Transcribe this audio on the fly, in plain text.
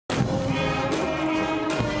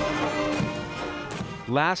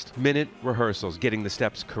Last-minute rehearsals, getting the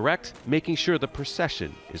steps correct, making sure the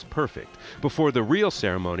procession is perfect, before the real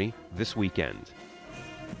ceremony this weekend.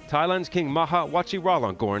 Thailand's King Maha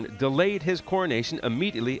Vajiralongkorn delayed his coronation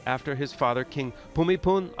immediately after his father King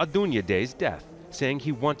Bhumibol Adulyadej's death, saying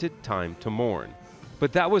he wanted time to mourn.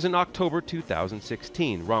 But that was in October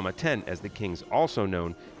 2016. Rama X, as the king's also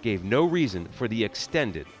known, gave no reason for the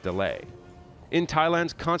extended delay. In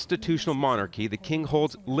Thailand's constitutional monarchy, the king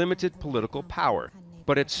holds limited political power,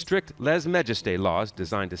 but its strict lèse-majesté laws,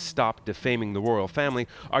 designed to stop defaming the royal family,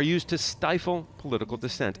 are used to stifle political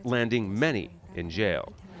dissent, landing many in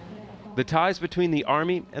jail. The ties between the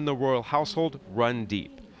army and the royal household run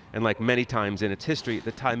deep, and like many times in its history,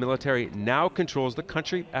 the Thai military now controls the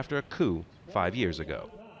country after a coup 5 years ago.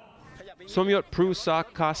 Somyot Prusa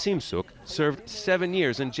Kasimsuk served 7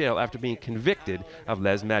 years in jail after being convicted of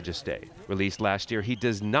lèse-majesté. Released last year, he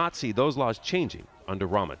does not see those laws changing under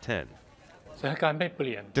Rama X.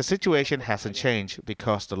 The situation hasn't changed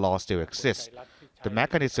because the law still exists. The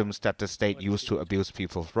mechanisms that the state used to abuse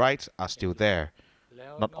people's rights are still there.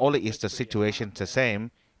 Not only is the situation the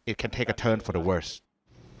same, it can take a turn for the worse.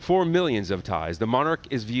 For millions of Thais, the monarch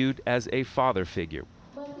is viewed as a father figure.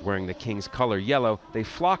 Wearing the king's color yellow, they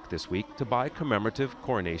flocked this week to buy commemorative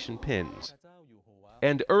coronation pins.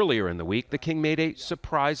 And earlier in the week, the king made a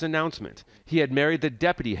surprise announcement. He had married the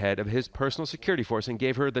deputy head of his personal security force and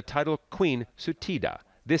gave her the title Queen Suthida.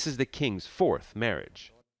 This is the king's 4th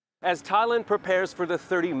marriage. As Thailand prepares for the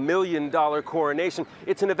 $30 million coronation,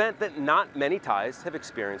 it's an event that not many Thais have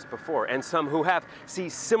experienced before, and some who have see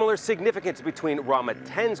similar significance between Rama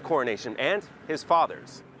X's coronation and his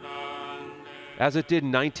father's. As it did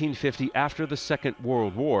in 1950 after the Second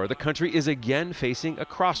World War, the country is again facing a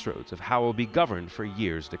crossroads of how it will be governed for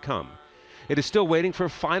years to come. It is still waiting for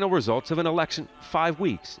final results of an election 5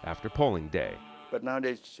 weeks after polling day. But now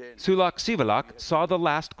Sulak Sivalak saw the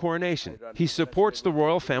last coronation. He supports the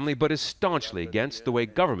royal family but is staunchly against the way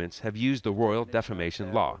governments have used the royal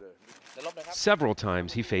defamation law. Several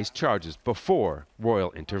times he faced charges before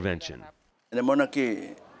royal intervention. the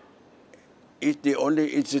monarchy is the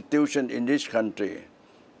only institution in this country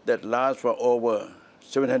that lasts for over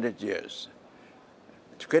 700 years.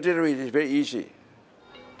 To get rid of it is very easy,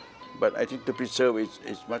 but I think to preserve it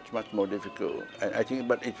is much, much more difficult. And I think,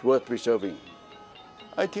 but it's worth preserving.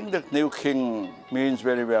 I think the new king means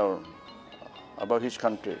very well about his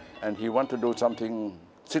country, and he wants to do something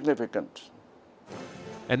significant.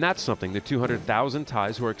 And that's something the 200,000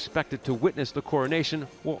 Thais who are expected to witness the coronation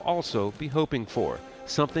will also be hoping for,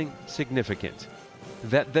 something significant.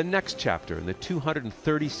 That the next chapter in the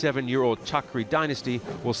 237-year-old Chakri dynasty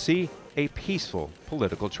will see a peaceful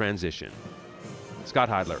political transition. Scott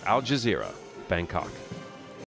Heidler, Al Jazeera, Bangkok.